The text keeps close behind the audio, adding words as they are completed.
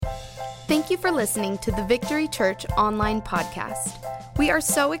Thank you for listening to the Victory Church online podcast. We are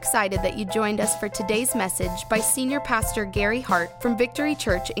so excited that you joined us for today's message by Senior Pastor Gary Hart from Victory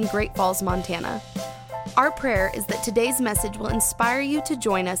Church in Great Falls, Montana. Our prayer is that today's message will inspire you to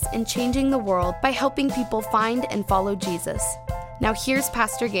join us in changing the world by helping people find and follow Jesus. Now here's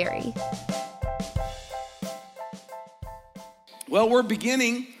Pastor Gary. Well, we're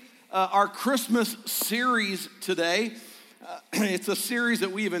beginning our Christmas series today. It's a series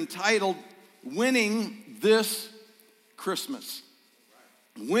that we've entitled Winning This Christmas.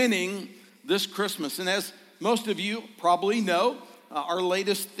 Winning This Christmas. And as most of you probably know, our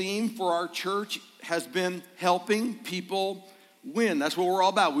latest theme for our church has been helping people win. That's what we're all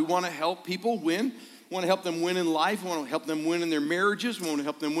about. We want to help people win. We want to help them win in life. We want to help them win in their marriages. We want to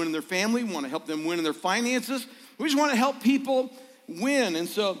help them win in their family. We want to help them win in their finances. We just want to help people win. And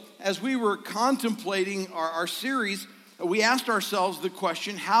so as we were contemplating our series, we asked ourselves the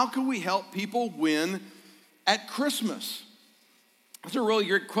question, how can we help people win at Christmas? That's a really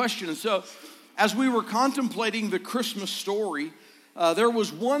great question. And so as we were contemplating the Christmas story, there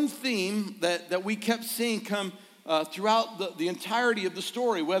was one theme that we kept seeing come throughout the entirety of the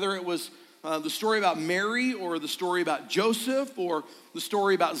story, whether it was the story about Mary or the story about Joseph or the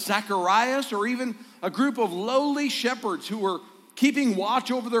story about Zacharias or even a group of lowly shepherds who were keeping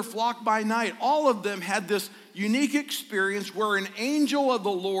watch over their flock by night. All of them had this unique experience where an angel of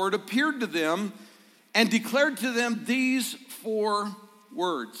the Lord appeared to them and declared to them these 4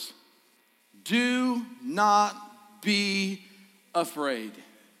 words. Do not be afraid.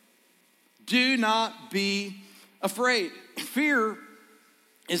 Do not be afraid. Fear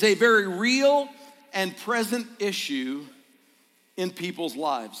is a very real and present issue in people's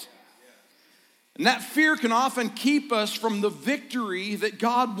lives. And that fear can often keep us from the victory that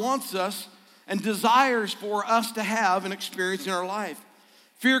God wants us and desires for us to have and experience in our life.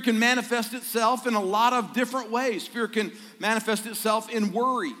 Fear can manifest itself in a lot of different ways. Fear can manifest itself in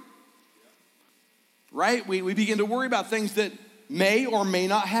worry, right? We begin to worry about things that may or may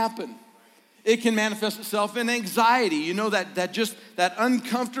not happen. It can manifest itself in anxiety. You know, that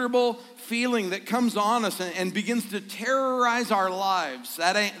uncomfortable feeling that comes on us and begins to terrorize our lives,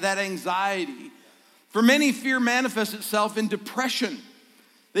 that anxiety. For many, fear manifests itself in depression.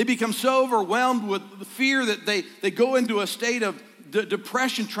 They become so overwhelmed with the fear that they go into a state of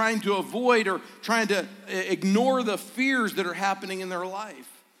depression, trying to avoid or trying to ignore the fears that are happening in their life.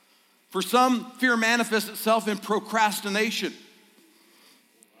 For some, fear manifests itself in procrastination.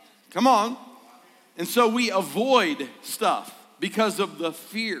 Come on. And so we avoid stuff because of the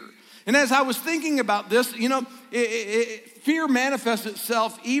fear. And as I was thinking about this, you know, fear manifests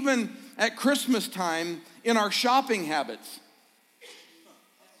itself even at Christmas time in our shopping habits.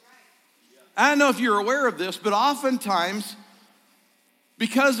 I don't know if you're aware of this, but oftentimes,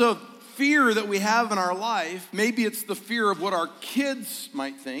 because of fear that we have in our life, maybe it's the fear of what our kids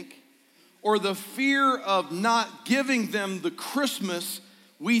might think, or the fear of not giving them the Christmas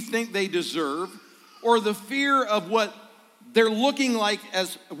we think they deserve, or the fear of what they're looking like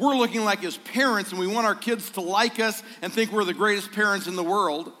as we're looking like as parents, and we want our kids to like us and think we're the greatest parents in the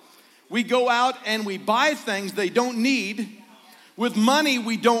world. We go out and we buy things they don't need with money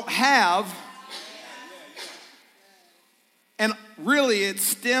we don't have. And really, it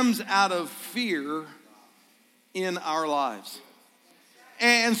stems out of fear in our lives.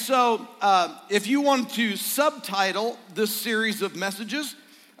 And so, if you want to subtitle this series of messages,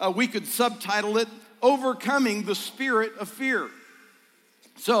 we could subtitle it, Overcoming the Spirit of Fear.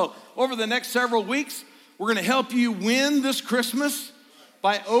 So, over the next several weeks, we're going to help you win this Christmas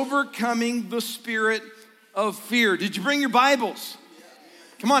by overcoming the spirit of fear. Did you bring your Bibles?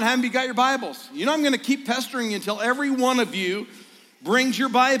 Come on, haven't you got your Bibles? You know I'm going to keep pestering you until every one of you brings your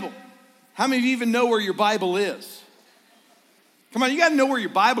Bible. How many of you even know where your Bible is? Come on, you got to know where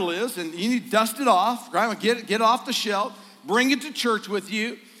your Bible is, and you need to dust it off, right? Get it off the shelf, bring it to church with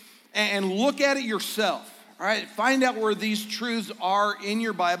you, and look at it yourself. All right, find out where these truths are in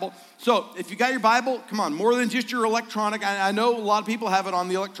your Bible. So if you got your Bible, come on, more than just your electronic. I know a lot of people have it on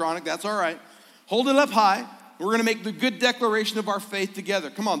the electronic. That's all right. Hold it up high. We're going to make the good declaration of our faith together.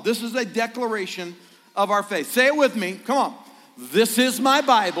 Come on, this is a declaration of our faith. Say it with me. Come on. This is my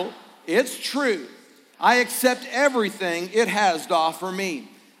Bible. It's true. I accept everything it has to offer me.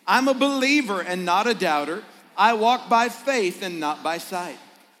 I'm a believer and not a doubter. I walk by faith and not by sight.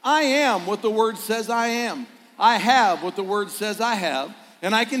 I am what the Word says I am. I have what the Word says I have,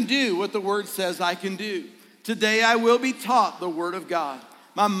 and I can do what the Word says I can do. Today I will be taught the Word of God.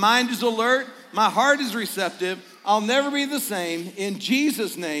 My mind is alert. My heart is receptive. I'll never be the same. In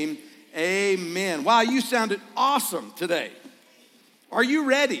Jesus' name, amen. Wow, you sounded awesome today. Are you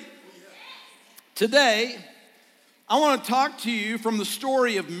ready? Today, I want to talk to you from the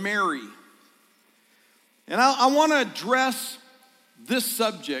story of Mary. And I want to address this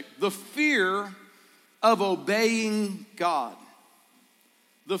subject, the fear of obeying God.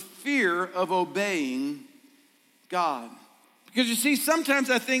 The fear of obeying God. Because you see, sometimes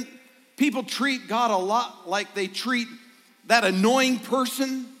I think people treat God a lot like they treat that annoying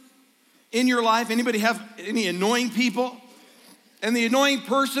person in your life. Anybody have any annoying people? And the annoying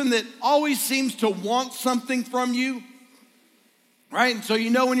person that always seems to want something from you, right? And so you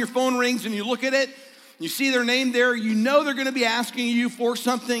know when your phone rings and you look at it, you see their name there, you know they're gonna be asking you for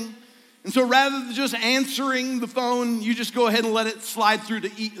something. And so rather than just answering the phone, you just go ahead and let it slide through to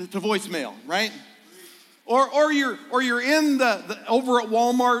voicemail, right? Or you're in the over at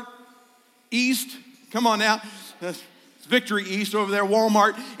Walmart East, come on now, it's Victory East over there,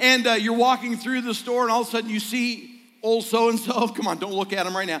 Walmart, and you're walking through the store and all of a sudden you see old so-and-so, come on, don't look at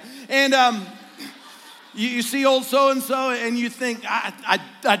him right now, and you see old so-and-so and you think,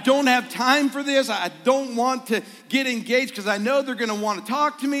 I don't have time for this, I don't want to get engaged because I know they're gonna want to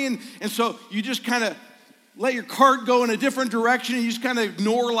talk to me, and so you just kind of let your cart go in a different direction and you just kind of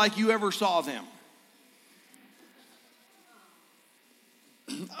ignore like you ever saw them.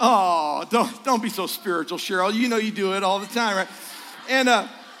 Oh, don't be so spiritual, Cheryl. You know you do it all the time, right?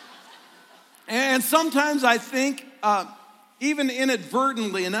 And sometimes I think, even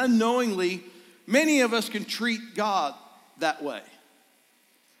inadvertently and unknowingly, many of us can treat God that way.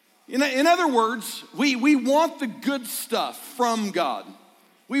 In other words, we want the good stuff from God.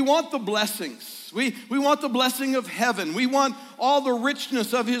 We want the blessings. We want the blessing of heaven. We want all the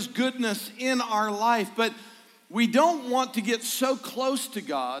richness of His goodness in our life. But we don't want to get so close to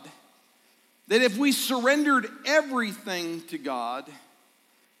God that if we surrendered everything to God,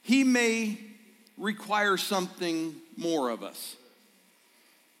 He may require something more of us.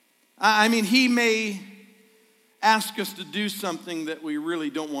 I mean, He may ask us to do something that we really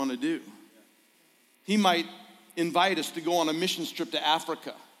don't want to do. He might invite us to go on a mission trip to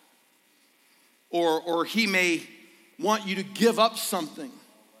Africa. Or He may want you to give up something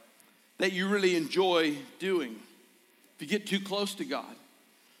that you really enjoy doing. If you get too close to God,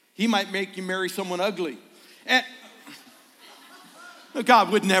 He might make you marry someone ugly. And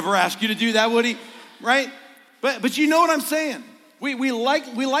God would never ask you to do that, would He? Right? But you know what I'm saying. We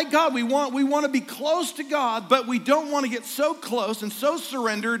like God. We want to be close to God, but we don't want to get so close and so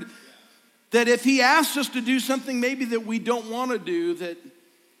surrendered that if He asks us to do something maybe that we don't want to do, that,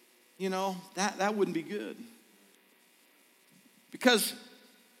 you know, that wouldn't be good. Because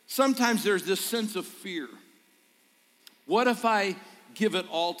sometimes there's this sense of fear. What if I give it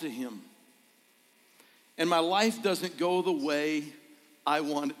all to Him and my life doesn't go the way I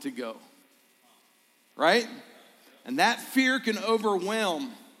want it to go? Right? And that fear can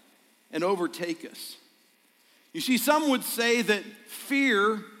overwhelm and overtake us. You see, some would say that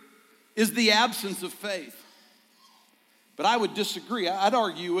fear is the absence of faith. But I would disagree. I'd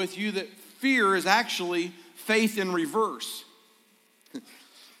argue with you that fear is actually faith in reverse.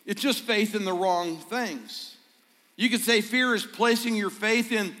 It's just faith in the wrong things. You could say fear is placing your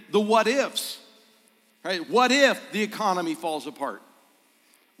faith in the what ifs. Right? What if the economy falls apart?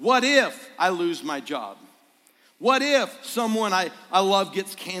 What if I lose my job? What if someone I love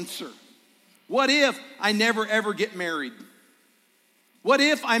gets cancer? What if I never ever get married? What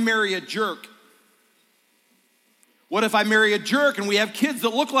if I marry a jerk? What if I marry a jerk and we have kids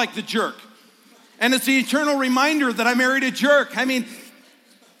that look like the jerk? And it's the eternal reminder that I married a jerk. I mean,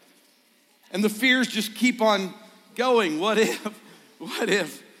 and the fears just keep on going. What if?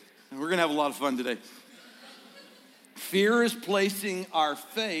 And we're going to have a lot of fun today. Fear is placing our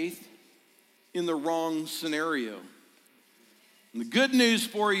faith in the wrong scenario. And the good news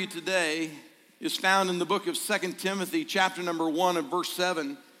for you today is found in the book of 2 Timothy, chapter number 1 and verse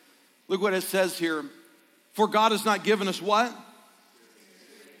 7. Look what it says here. For God has not given us what?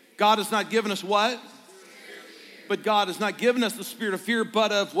 God has not given us what? But God has not given us the spirit of fear,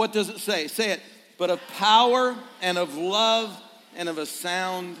 but of, what does it say? Say it. But of power and of love and of a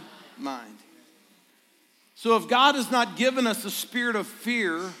sound mind. So if God has not given us the spirit of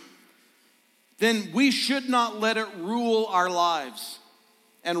fear, then we should not let it rule our lives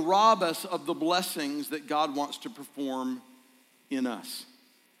and rob us of the blessings that God wants to perform in us.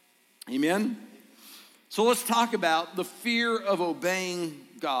 Amen? So let's talk about the fear of obeying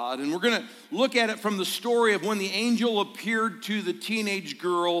God. And we're going to look at it from the story of when the angel appeared to the teenage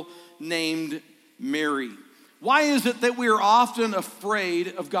girl named Mary. Why is it that we are often afraid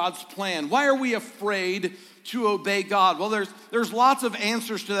of God's plan? Why are we afraid to obey God? Well, there's lots of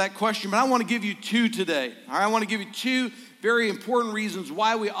answers to that question, but I want to give you two today. All right, I want to give you two very important reasons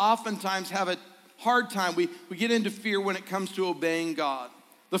why we oftentimes have a hard time. We get into fear when it comes to obeying God.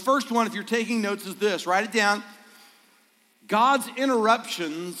 The first one, if you're taking notes, is this. Write it down. God's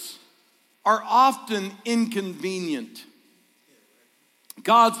interruptions are often inconvenient.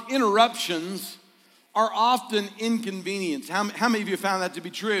 God's interruptions are often inconvenient. How many of you found that to be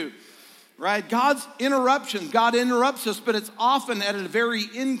true? Right? God's interruptions, God interrupts us, but it's often at a very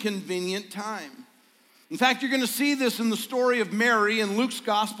inconvenient time. In fact, you're going to see this in the story of Mary in Luke's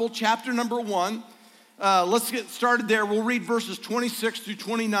Gospel, chapter number 1. Let's get started there. We'll read verses 26 through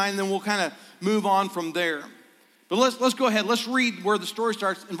 29, then we'll kind of move on from there. But let's go ahead. Let's read where the story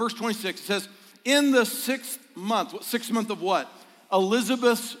starts. In verse 26, it says, in the sixth month of what?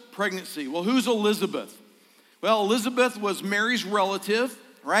 Elizabeth's pregnancy. Well, who's Elizabeth? Well, Elizabeth was Mary's relative,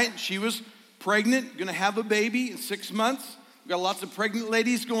 right? She was pregnant, going to have a baby in 6 months. We've got lots of pregnant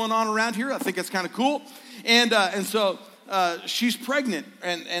ladies going on around here. I think that's kind of cool. And so she's pregnant,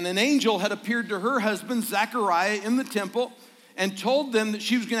 and an angel had appeared to her husband, Zechariah, in the temple and told them that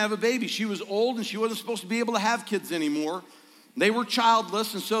she was going to have a baby. She was old, and she wasn't supposed to be able to have kids anymore. They were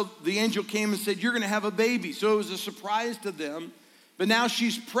childless, and so the angel came and said, you're going to have a baby. So it was a surprise to them. But now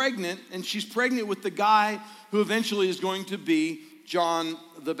she's pregnant, and she's pregnant with the guy who eventually is going to be John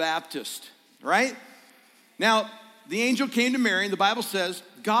the Baptist, right? Now, the angel came to Mary, and the Bible says,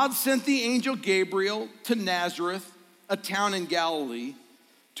 God sent the angel Gabriel to Nazareth, a town in Galilee,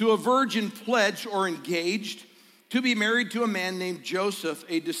 to a virgin pledged or engaged to be married to a man named Joseph,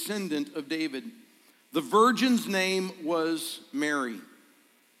 a descendant of David. The virgin's name was Mary.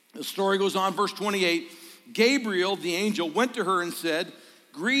 The story goes on, verse 28. Gabriel, the angel, went to her and said,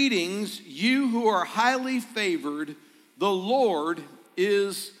 greetings, you who are highly favored, the Lord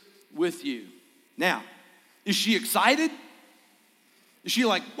is with you. Now, is she excited? Is she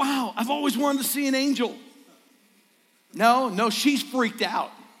like, wow, I've always wanted to see an angel? No, she's freaked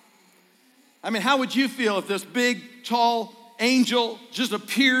out. I mean, how would you feel if this big, tall angel just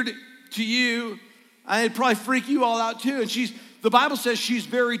appeared to you? It'd probably freak you all out too. And the Bible says she's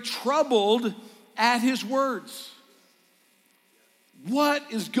very troubled at his words. What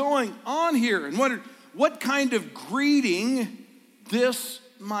is going on here? And what kind of greeting this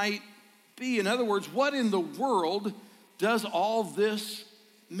might be? In other words, what in the world does all this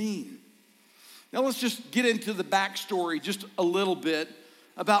mean? Now let's just get into the backstory just a little bit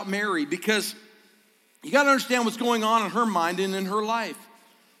about Mary, because you got to understand what's going on in her mind and in her life.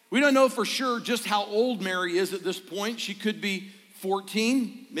 We don't know for sure just how old Mary is at this point. She could be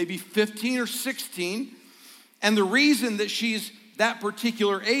 14, maybe 15 or 16. And the reason that she's that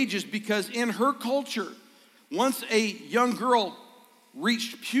particular age is because in her culture, once a young girl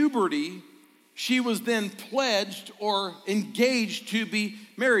reached puberty, she was then pledged or engaged to be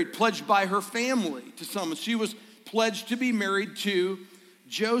married, pledged by her family to someone. She was pledged to be married to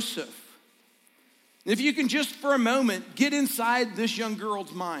Joseph. If you can just for a moment get inside this young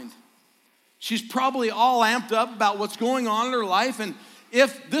girl's mind. She's probably all amped up about what's going on in her life. And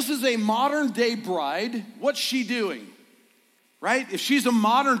if this is a modern day bride, what's she doing? Right? If she's a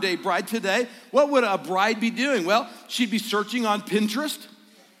modern day bride today, what would a bride be doing? Well, she'd be searching on Pinterest.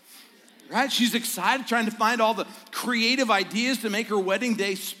 Right? She's excited, trying to find all the creative ideas to make her wedding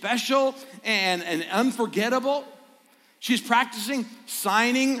day special and unforgettable. She's practicing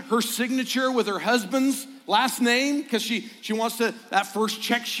signing her signature with her husband's last name because she wants to, that first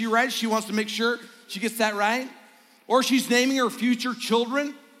check she writes, she wants to make sure she gets that right. Or she's naming her future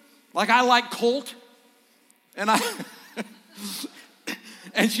children. Like I like Colt. And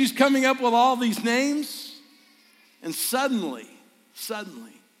and she's coming up with all these names. And suddenly,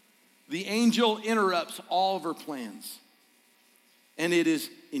 the angel interrupts all of her plans. And it is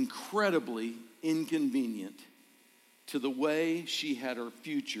incredibly inconvenient to the way she had her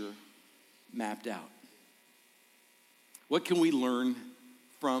future mapped out. What can we learn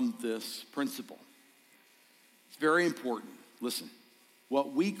from this principle? It's very important. Listen,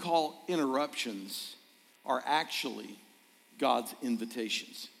 what we call interruptions are actually God's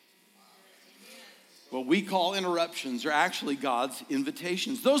invitations. What we call interruptions are actually God's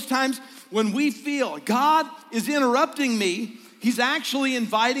invitations. Those times when we feel God is interrupting me, He's actually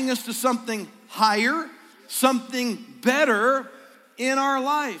inviting us to something higher, something better in our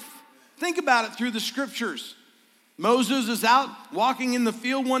life. Think about it through the scriptures. Moses is out walking in the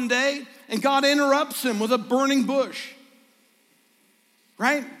field one day, and God interrupts him with a burning bush.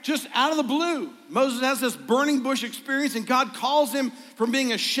 Right? Just out of the blue. Moses has this burning bush experience, and God calls him from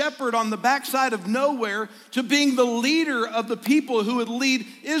being a shepherd on the backside of nowhere to being the leader of the people who would lead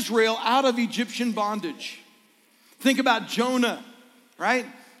Israel out of Egyptian bondage. Think about Jonah, right?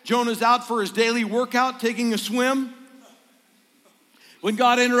 Jonah's out for his daily workout, taking a swim. When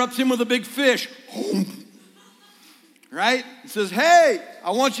God interrupts him with a big fish, right? He says, hey,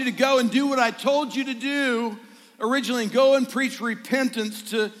 I want you to go and do what I told you to do originally, and go and preach repentance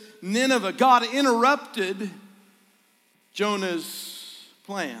to Nineveh. God interrupted Jonah's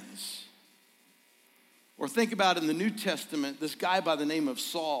plans. Or think about in the New Testament, this guy by the name of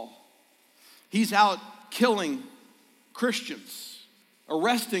Saul. He's out killing Christians,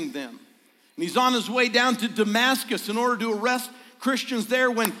 arresting them. And he's on his way down to Damascus in order to arrest Christians there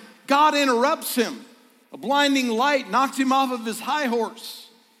when God interrupts him. A blinding light knocks him off of his high horse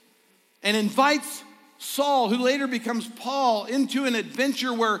and invites Saul, who later becomes Paul, into an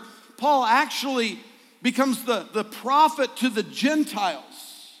adventure where Paul actually becomes the prophet to the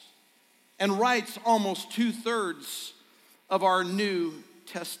Gentiles and writes almost 2/3 of our New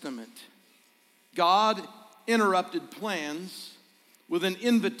Testament. God interrupted plans with an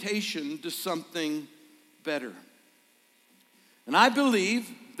invitation to something better. And I believe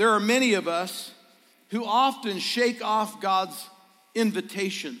there are many of us who often shake off God's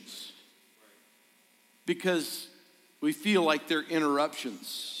invitations because we feel like they're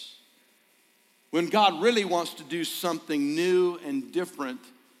interruptions, when God really wants to do something new and different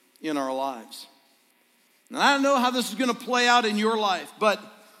in our lives. And I don't know how this is going to play out in your life, but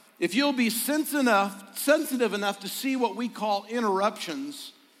if you'll be sensitive enough to see what we call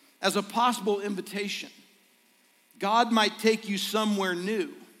interruptions as a possible invitation, God might take you somewhere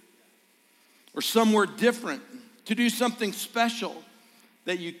new or somewhere different to do something special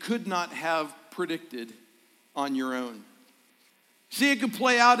that you could not have predicted on your own. See, it could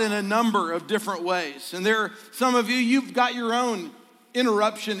play out in a number of different ways. And there are some of you, you've got your own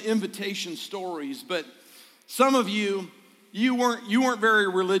interruption invitation stories, but some of you, you weren't very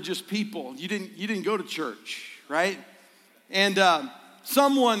religious people. You didn't go to church, right? And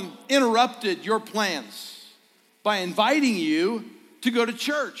someone interrupted your plans by inviting you to go to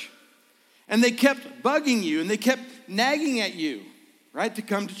church. And they kept bugging you and they kept nagging at you, right, to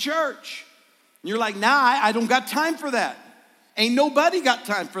come to church. And you're like, nah, I don't got time for that. Ain't nobody got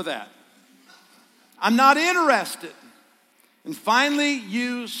time for that. I'm not interested. And finally,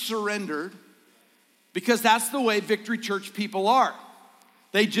 you surrendered, because that's the way Victory Church people are.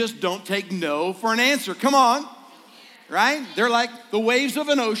 They just don't take no for an answer. Come on, right? They're like the waves of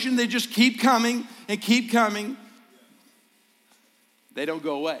an ocean. They just keep coming and keep coming. They don't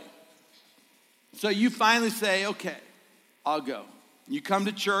go away. So you finally say, okay, I'll go. You come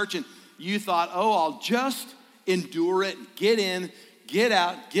to church and you thought, oh, I'll just endure it, get in, get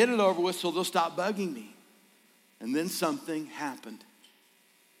out, get it over with so they'll stop bugging me. And then something happened.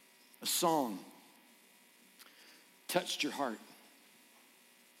 A song touched your heart.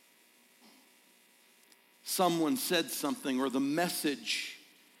 Someone said something, or the message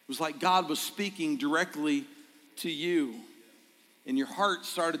was like God was speaking directly to you, and your heart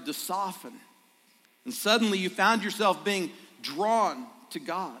started to soften. And suddenly you found yourself being drawn to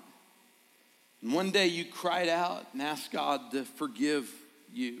God. And one day you cried out and asked God to forgive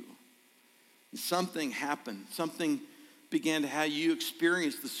you. And something happened. Something began to have you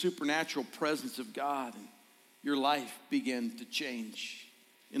experience the supernatural presence of God. And your life began to change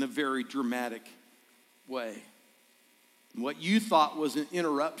in a very dramatic way. And what you thought was an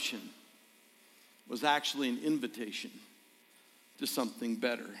interruption was actually an invitation to something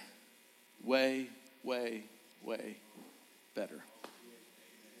better. Way, way, way better.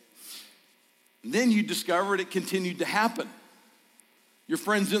 And then you discovered it continued to happen. Your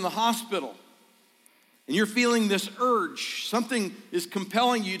friend's in the hospital, and you're feeling this urge. Something is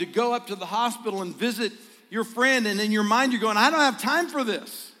compelling you to go up to the hospital and visit your friend, and in your mind you're going, I don't have time for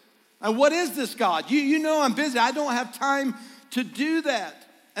this. And what is this, God? You know I'm busy. I don't have time to do that.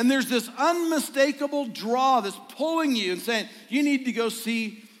 And there's this unmistakable draw that's pulling you and saying, you need to go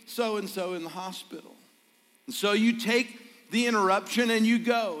see so-and-so in the hospital. And so you take the interruption and you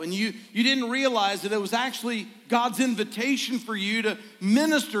go. And you didn't realize that it was actually God's invitation for you to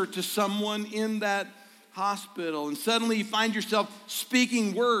minister to someone in that hospital. And suddenly you find yourself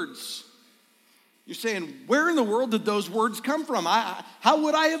speaking words. You're saying, where in the world did those words come from? How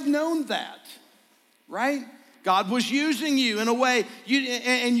would I have known that? Right? God was using you in a way,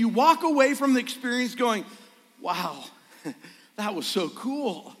 and you walk away from the experience going, wow, that was so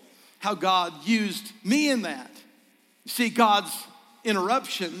cool how God used me in that. You see, God's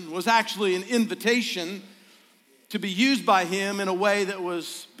interruption was actually an invitation to be used by him in a way that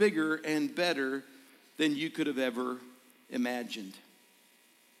was bigger and better than you could have ever imagined.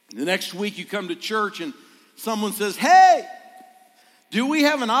 The next week you come to church and someone says, hey, do we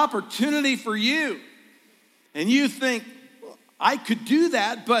have an opportunity for you? And you think, well, I could do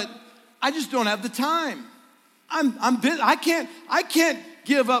that, but I just don't have the time. I'm busy. I can't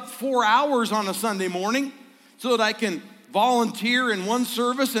give up 4 hours on a Sunday morning so that I can volunteer in one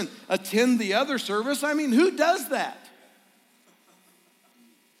service and attend the other service. I mean, who does that?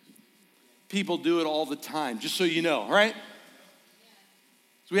 People do it all the time, just so you know, right?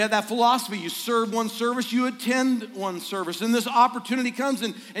 So we have that philosophy. You serve one service, you attend one service. And this opportunity comes,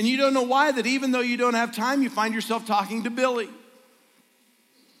 and you don't know why, that even though you don't have time, you find yourself talking to Billy.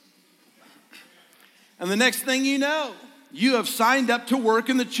 And the next thing you know, you have signed up to work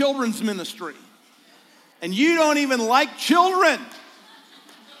in the children's ministry. And you don't even like children.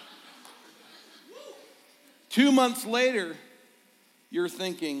 2 months later, you're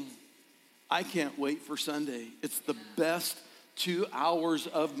thinking, I can't wait for Sunday. It's the best 2 hours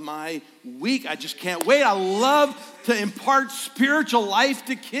of my week. I just can't wait. I love to impart spiritual life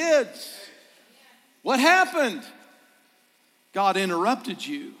to kids. What happened? God interrupted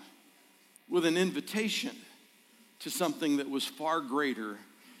you with an invitation to something that was far greater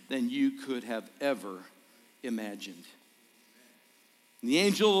than you could have ever imagined. And the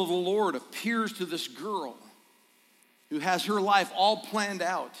angel of the Lord appears to this girl who has her life all planned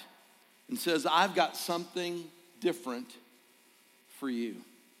out and says, I've got something different for you.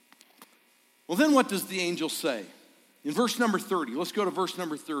 Well, then what does the angel say? In verse number 30, let's go to verse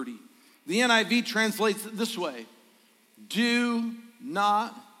number 30. The NIV translates it this way: do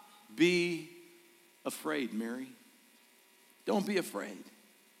not be afraid, Mary. Don't be afraid.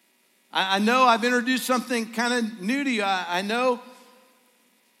 I know I've introduced something kind of new to you. I know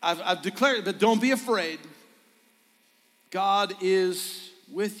I've declared it, but don't be afraid. God is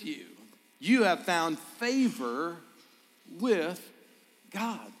with you. You have found favor with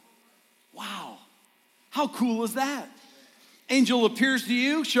God. Wow. How cool is that? Angel appears to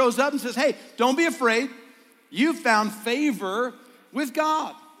you, shows up and says, hey, don't be afraid. You found favor with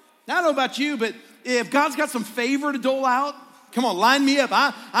God. Now, I don't know about you, but if God's got some favor to dole out, come on, line me up.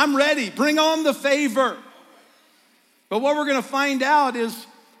 I'm ready. Bring on the favor. But what we're going to find out is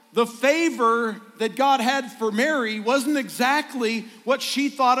the favor that God had for Mary wasn't exactly what she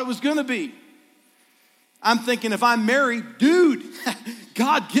thought it was going to be. I'm thinking, if I'm married, dude,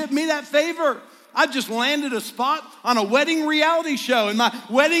 God, give me that favor. I've just landed a spot on a wedding reality show, and my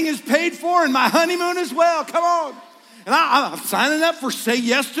wedding is paid for, and my honeymoon as well. Come on. And I'm signing up for Say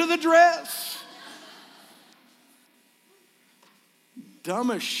Yes to the Dress.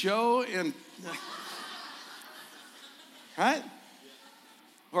 Dumbest show in, right?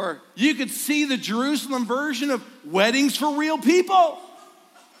 Or you could see the Jerusalem version of Weddings for Real People.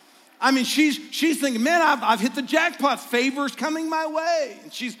 I mean, she's thinking, man, I've hit the jackpot. Favor's coming my way.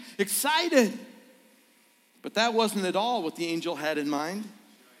 And she's excited. But that wasn't at all what the angel had in mind.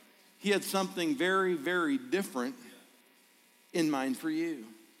 He had something very, very different in mind for you.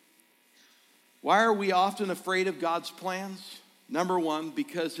 Why are we often afraid of God's plans? Number one,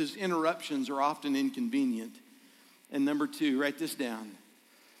 because his interruptions are often inconvenient. And number two, write this down,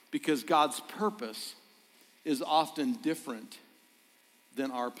 because God's purpose is often different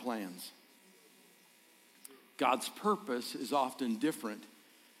than our plans. God's purpose is often different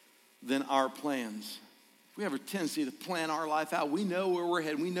than our plans. We have a tendency to plan our life out. We know where we're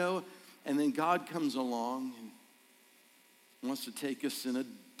headed. We know, and then God comes along and wants to take us in a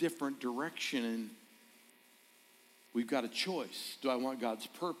different direction. And we've got a choice. Do I want God's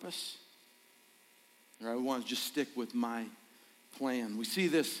purpose, or I want to just stick with my plan? We see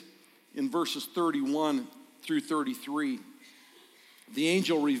this in verses 31 through 33. The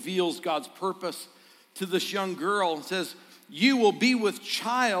angel reveals God's purpose to this young girl and says, you will be with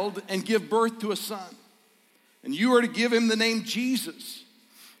child and give birth to a son. And you are to give him the name Jesus.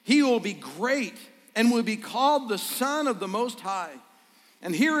 He will be great and will be called the Son of the Most High.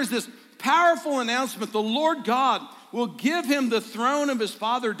 And here is this powerful announcement. The Lord God will give him the throne of his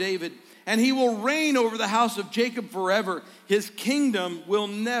father David, and he will reign over the house of Jacob forever. His kingdom will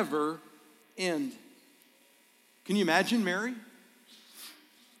never end. Can you imagine Mary?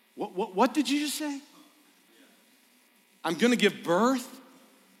 What did you just say? I'm going to give birth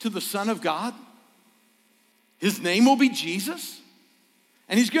to the Son of God. His name will be Jesus.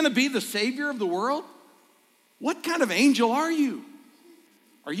 And he's going to be the Savior of the world. What kind of angel are you?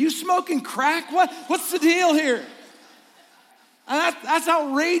 Are you smoking crack? What's the deal here? That's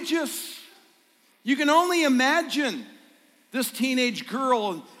outrageous. You can only imagine this teenage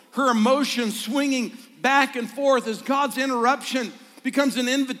girl and her emotions swinging back and forth as God's interruption becomes an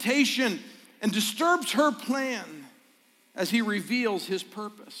invitation and disturbs her plan as he reveals his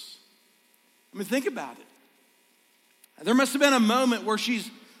purpose. I mean, think about it. There must have been a moment where she's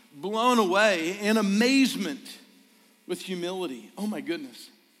blown away in amazement with humility. Oh my goodness.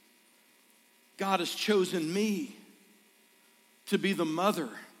 God has chosen me to be the mother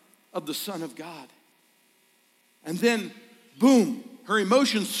of the Son of God. And then, boom, her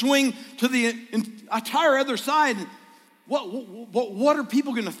emotions swing to the entire other side. What are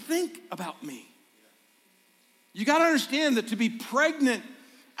people going to think about me? You got to understand that to be pregnant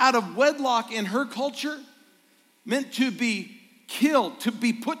out of wedlock in her culture meant to be killed, to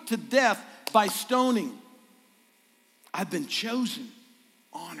be put to death by stoning. I've been chosen.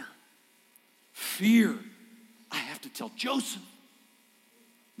 Honor. Fear. I have to tell Joseph.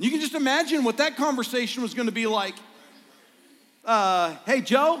 You can just imagine what that conversation was going to be like. Hey,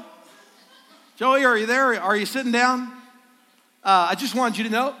 Joe? Joey, are you there? Are you sitting down? I just wanted you to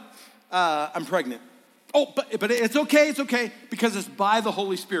know I'm pregnant. Oh, but it's okay, because it's by the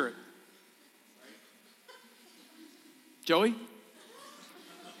Holy Spirit. Joey?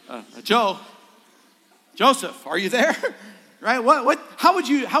 Joseph, are you there? Right? How would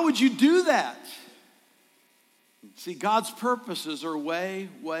you do that? See, God's purposes are way,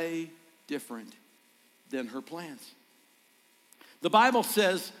 way different than her plans. The Bible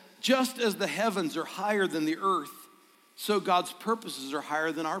says, just as the heavens are higher than the earth, so God's purposes are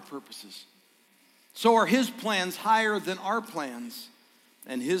higher than our purposes. So are his plans higher than our plans,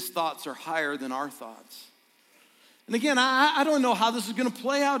 and his thoughts are higher than our thoughts. And again, I don't know how this is going to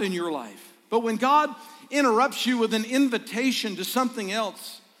play out in your life, but when God interrupts you with an invitation to something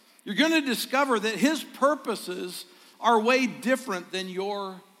else, you're going to discover that his purposes are way different than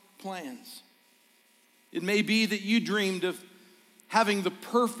your plans. It may be that you dreamed of having the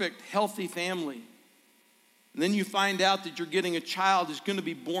perfect, healthy family. And then you find out that you're getting a child who's going to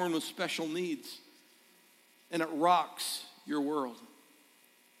be born with special needs. And it rocks your world.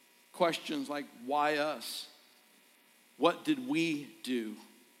 Questions like, why us? What did we do?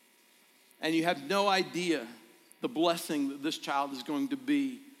 And you have no idea the blessing that this child is going to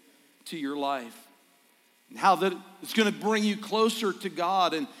be to your life. And how that it's going to bring you closer to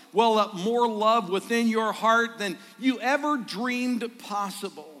God and well up more love within your heart than you ever dreamed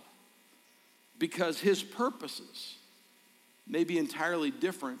possible. Because his purposes may be entirely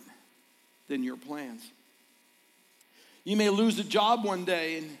different than your plans. You may lose a job one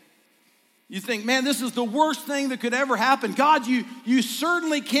day and you think, man, this is the worst thing that could ever happen. God, you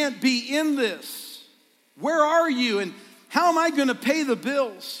certainly can't be in this. Where are you? And how am I going to pay the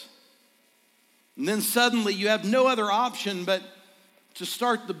bills? And then suddenly you have no other option but to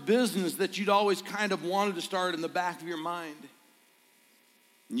start the business that you'd always kind of wanted to start in the back of your mind.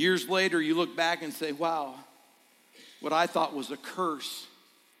 And years later, you look back and say, wow, what I thought was a curse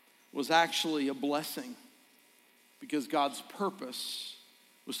was actually a blessing because God's purpose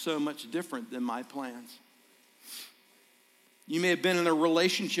was so much different than my plans. You may have been in a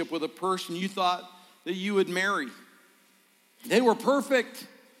relationship with a person you thought that you would marry. They were perfect.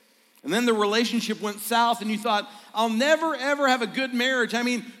 And then the relationship went south and you thought, I'll never, ever have a good marriage. I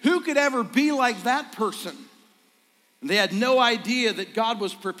mean, who could ever be like that person? And they had no idea that God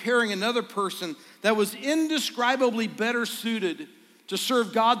was preparing another person that was indescribably better suited to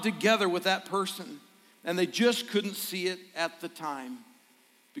serve God together with that person. And they just couldn't see it at the time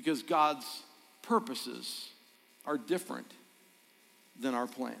because God's purposes are different than our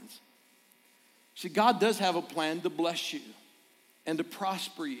plans. See, God does have a plan to bless you and to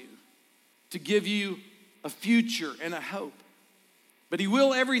prosper you, to give you a future and a hope. But he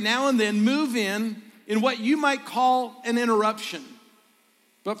will every now and then move in what you might call an interruption.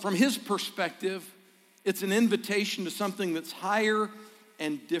 But from his perspective, it's an invitation to something that's higher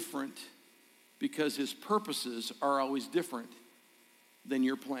and different because his purposes are always different than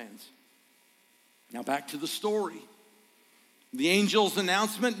your plans. Now back to the story. The angel's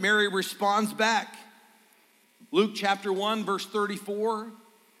announcement, Mary responds back. Luke chapter 1, verse 34.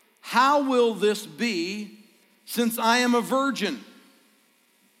 How will this be since I am a virgin?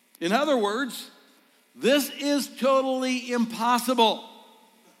 In other words, this is totally impossible.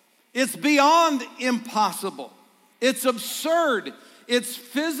 It's beyond impossible. It's absurd. It's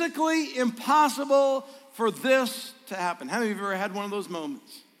physically impossible for this to happen. How many of you have ever had one of those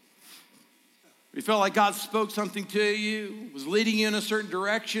moments? You felt like God spoke something to you, was leading you in a certain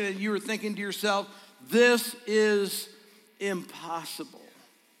direction, and you were thinking to yourself, this is impossible.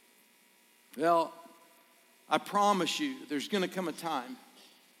 Well, I promise you, there's going to come a time,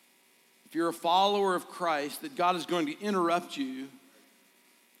 if you're a follower of Christ, that God is going to interrupt you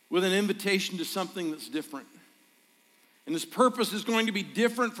with an invitation to something that's different. And his purpose is going to be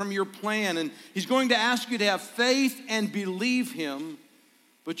different from your plan. And he's going to ask you to have faith and believe him,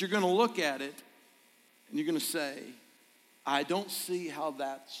 but you're going to look at it and you're going to say, I don't see how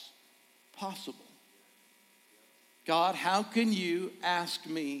that's possible. God, how can you ask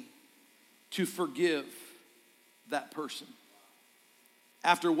me to forgive that person.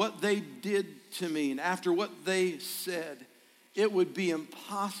 After what they did to me and after what they said, it would be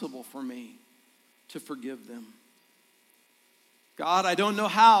impossible for me to forgive them. God, I don't know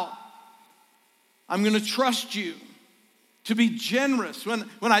how. I'm going to trust you to be generous when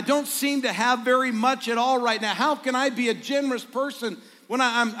I don't seem to have very much at all right now. How can I be a generous person when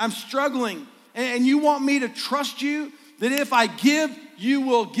I'm struggling? And you want me to trust you that if I give, you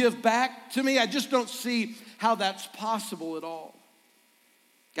will give back to me? I just don't see how that's possible at all.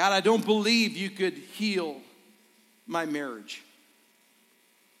 God, I don't believe you could heal my marriage.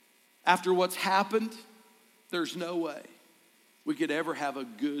 After what's happened, there's no way we could ever have a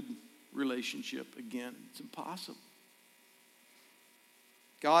good relationship again. It's impossible.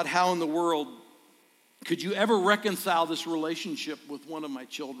 God, how in the world could you ever reconcile this relationship with one of my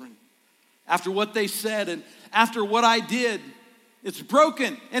children? After what they said and after what I did, it's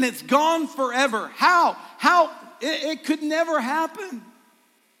broken and it's gone forever. How? It could never happen.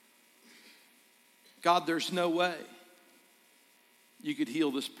 God, there's no way you could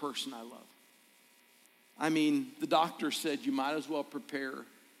heal this person I love. I mean, the doctor said you might as well prepare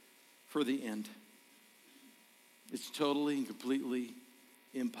for the end. It's totally and completely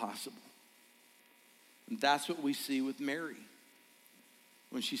impossible. And that's what we see with Mary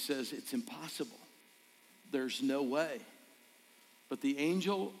when she says it's impossible. There's no way. But the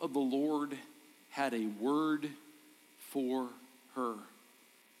angel of the Lord had a word for her.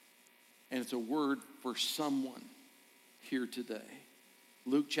 And it's a word for someone here today.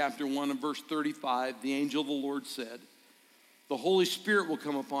 Luke chapter 1 and verse 35, the angel of the Lord said, the Holy Spirit will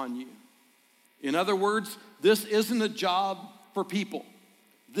come upon you. In other words, this isn't a job for people.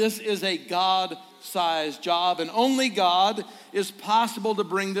 This is a God-sized job, and only God is possible to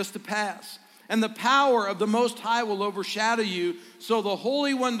bring this to pass. And the power of the Most High will overshadow you, so the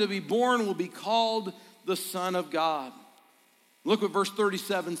Holy One to be born will be called the Son of God. Look what verse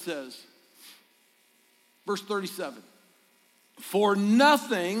 37 says. Verse 37. For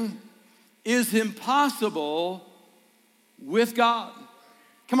nothing is impossible with God.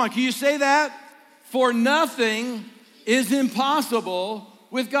 Come on, can you say that? For nothing is impossible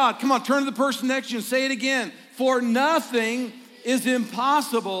with God. Come on, turn to the person next to you and say it again. For nothing is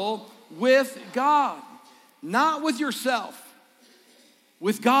impossible with God. Not with yourself,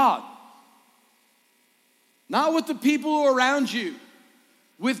 with God. Not with the people who are around you,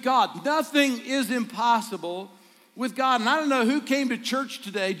 with God. Nothing is impossible with God. And I don't know who came to church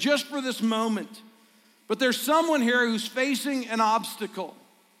today just for this moment, but there's someone here who's facing an obstacle.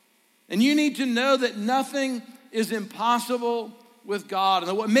 And you need to know that nothing is impossible with God.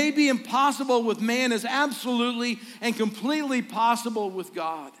 And what may be impossible with man is absolutely and completely possible with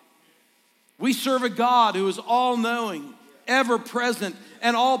God. We serve a God who is all-knowing, ever-present,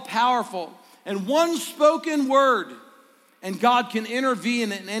 and all-powerful. And one spoken word, and God can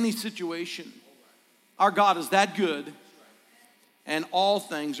intervene in any situation. Our God is that good, and all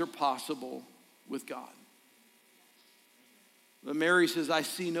things are possible with God. But Mary says, I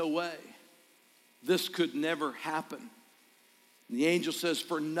see no way. This could never happen. And the angel says,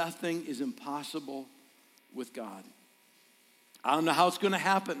 for nothing is impossible with God. I don't know how it's going to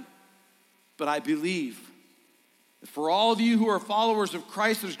happen, but I believe that for all of you who are followers of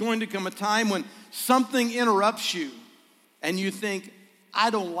Christ, there's going to come a time when something interrupts you and you think, I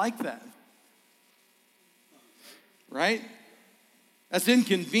don't like that. Right? That's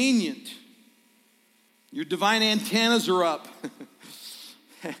inconvenient. Your divine antennas are up.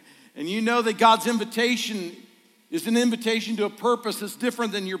 And you know that God's invitation is an invitation to a purpose that's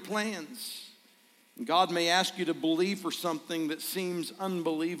different than your plans. And God may ask you to believe for something that seems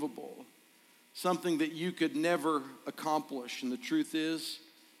unbelievable, something that you could never accomplish. And the truth is,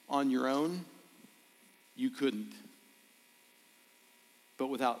 on your own, you couldn't. But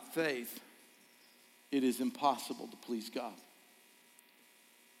without faith, it is impossible to please God.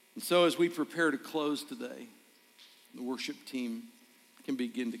 And so as we prepare to close today, the worship team can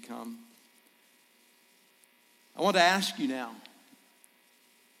begin to come. I want to ask you now,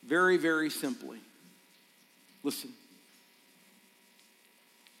 very, very simply, listen.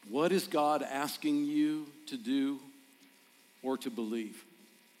 What is God asking you to do or to believe?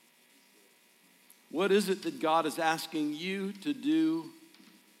 What is it that God is asking you to do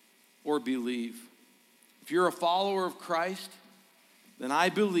or believe? If you're a follower of Christ, then I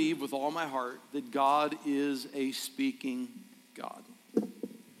believe with all my heart that God is a speaking God.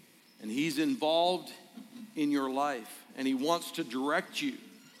 And he's involved in your life, and he wants to direct you.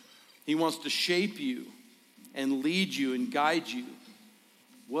 He wants to shape you and lead you and guide you.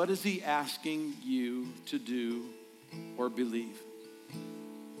 What is he asking you to do or believe?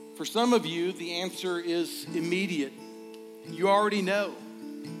 For some of you, the answer is immediate. You already know,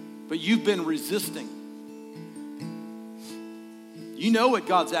 but you've been resisting. You know what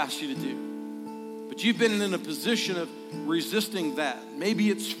God's asked you to do, but you've been in a position of resisting that. Maybe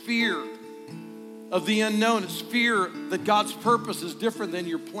it's fear of the unknown. It's fear that God's purpose is different than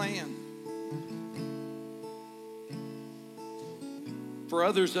your plan. For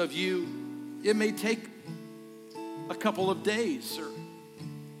others of you, it may take a couple of days or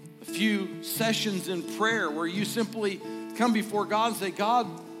a few sessions in prayer where you simply come before God and say, God,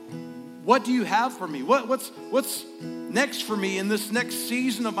 what do you have for me? What's next for me in this next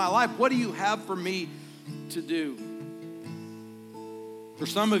season of my life? What do you have for me to do? For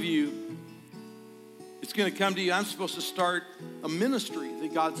some of you, it's going to come to you, I'm supposed to start a ministry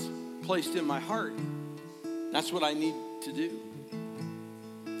that God's placed in my heart. That's what I need to do.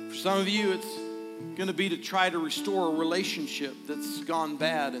 For some of you, it's going to be to try to restore a relationship that's gone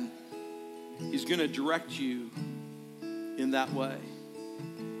bad, and He's going to direct you in that way.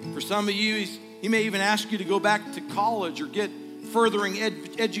 For some of you, He may even ask you to go back to college or get furthering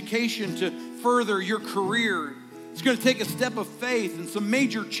education to further your career. It's going to take a step of faith and some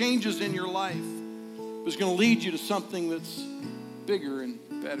major changes in your life. But it's going to lead you to something that's bigger and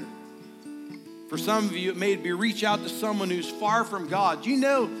better. For some of you, it may be reach out to someone who's far from God. You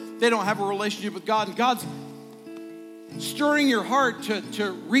know they don't have a relationship with God, and God's stirring your heart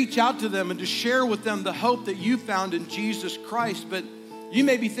to reach out to them and to share with them the hope that you found in Jesus Christ. But you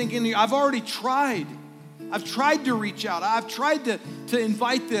may be thinking, I've already tried. I've tried to reach out. I've tried to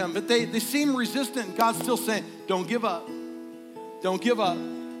invite them, but they seem resistant. And God's still saying, don't give up. Don't give up.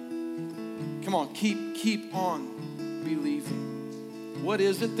 Come on, keep on believing. What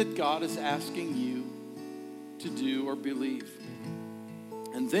is it that God is asking you to do or believe?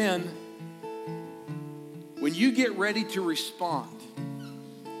 And then, when you get ready to respond,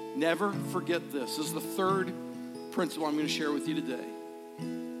 never forget this. This is the third principle I'm going to share with you today.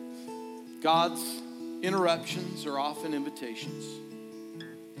 God's interruptions are often invitations.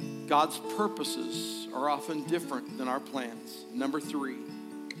 God's purposes are often different than our plans. Number 3,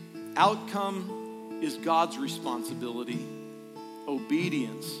 outcome is God's responsibility.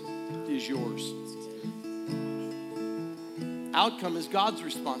 Obedience is yours. Outcome is God's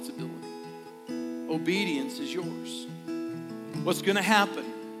responsibility. Obedience is yours. What's going to happen?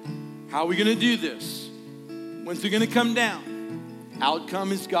 How are we going to do this? When's it going to come down?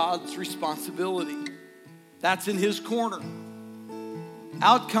 Outcome is God's responsibility. That's in His corner.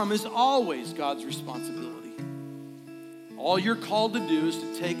 Outcome is always God's responsibility. All you're called to do is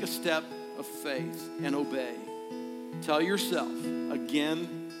to take a step of faith and obey. Tell yourself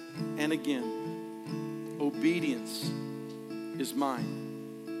again and again, obedience is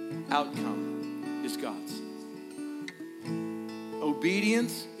mine. Outcome is God's.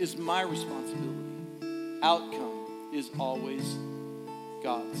 Obedience is my responsibility. Outcome is always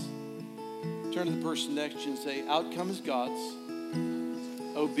God's. Turn to the person next to you and say, outcome is God's.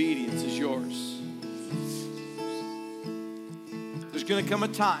 Obedience is yours. There's going to come a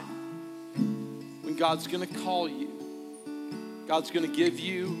time when God's going to call you. God's going to give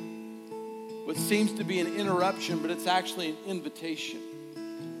you what seems to be an interruption, but it's actually an invitation.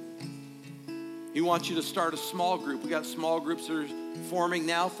 He wants you to start a small group. We got small groups that are forming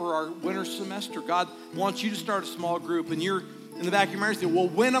now for our winter semester. God wants you to start a small group, and you're in the back of your mind saying, well,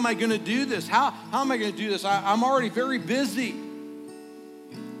 when am I going to do this? How am I going to do this? I'm already very busy.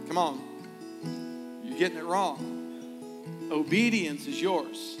 Come on. You're getting it wrong. Obedience is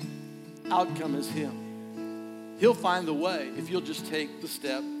yours. Outcome is Him. He'll find the way if you'll just take the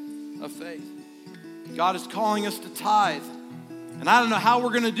step of faith. God is calling us to tithe, and I don't know how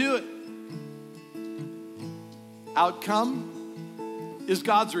we're going to do it. Outcome is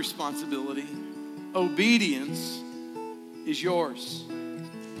God's responsibility. Obedience is yours.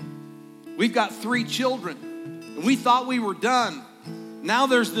 We've got 3 children, and we thought we were done. Now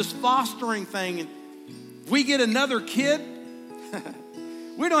there's this fostering thing, and if we get another kid,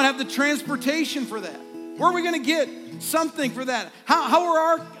 we don't have the transportation for that. Where are we going to get something for that? How are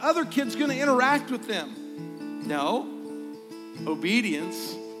our other kids going to interact with them? No.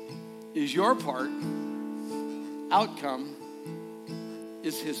 Obedience is your part. Outcome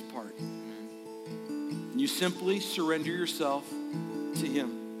is His part. You simply surrender yourself to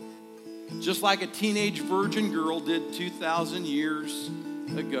Him. Just like a teenage virgin girl did 2,000 years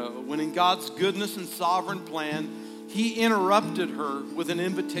ago, when in God's goodness and sovereign plan, He interrupted her with an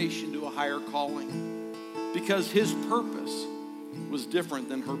invitation to a higher calling because His purpose was different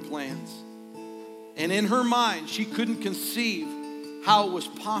than her plans. And in her mind, she couldn't conceive how it was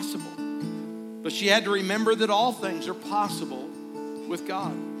possible. But she had to remember that all things are possible with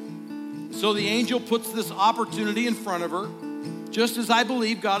God. So the angel puts this opportunity in front of her, just as I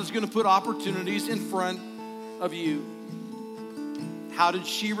believe God is going to put opportunities in front of you. How did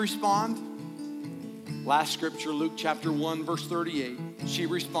she respond? Last scripture, Luke chapter 1, verse 38. She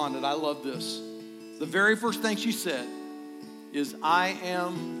responded, I love this. The very first thing she said is, I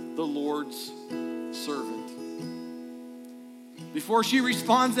am the Lord's servant. Before she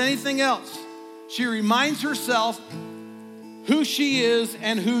responds to anything else, she reminds herself who she is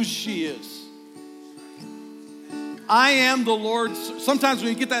and whose she is. I am the Lord's. Sometimes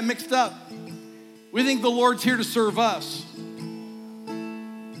when we get that mixed up, we think the Lord's here to serve us.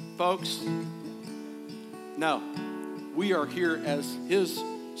 Folks, no. We are here as his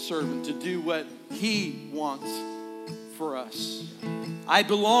servant to do what he wants for us. I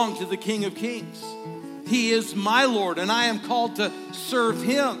belong to the King of Kings. He is my Lord, and I am called to serve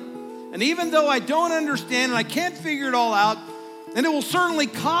him. And even though I don't understand and I can't figure it all out, and it will certainly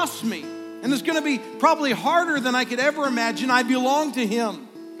cost me, and it's going to be probably harder than I could ever imagine, I belong to him.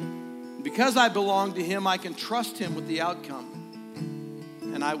 Because I belong to him, I can trust him with the outcome,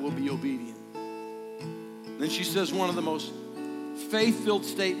 and I will be obedient. Then she says one of the most faith-filled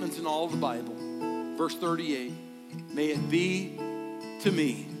statements in all of the Bible. Verse 38, may it be to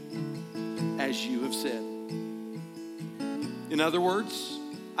me as you have said. In other words,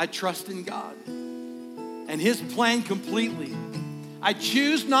 I trust in God and his plan completely. I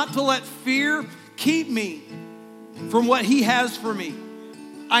choose not to let fear keep me from what he has for me.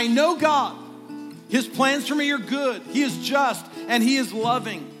 I know God. His plans for me are good. He is just and he is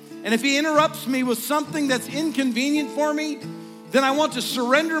loving. And if he interrupts me with something that's inconvenient for me, then I want to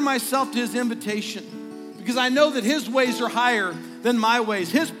surrender myself to his invitation, because I know that his ways are higher than my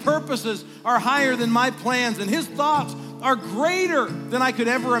ways. His purposes are higher than my plans, and his thoughts are greater than I could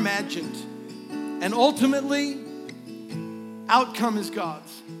ever imagine. And ultimately, outcome is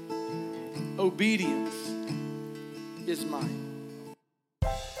God's. Obedience is mine.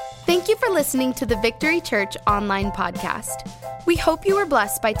 Thank you for listening to the Victory Church online podcast. We hope you were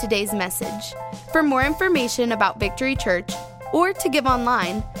blessed by today's message. For more information about Victory Church or to give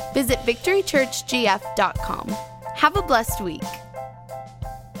online, visit victorychurchgf.com. Have a blessed week.